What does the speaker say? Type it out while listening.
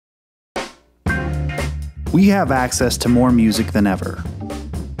We have access to more music than ever.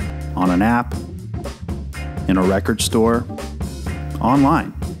 On an app, in a record store,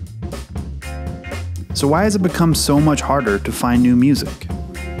 online. So why has it become so much harder to find new music?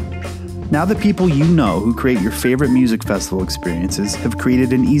 Now the people you know who create your favorite music festival experiences have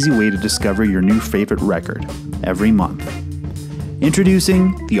created an easy way to discover your new favorite record every month.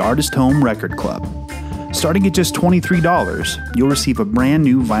 Introducing the ArtistHome Record Club. Starting at just $23, you'll receive a brand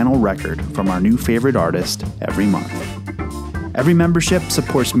new vinyl record from our new favorite artist every month. Every membership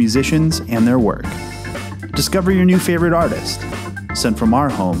supports musicians and their work. Discover your new favorite artist, sent from our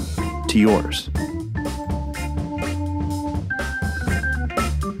home to yours.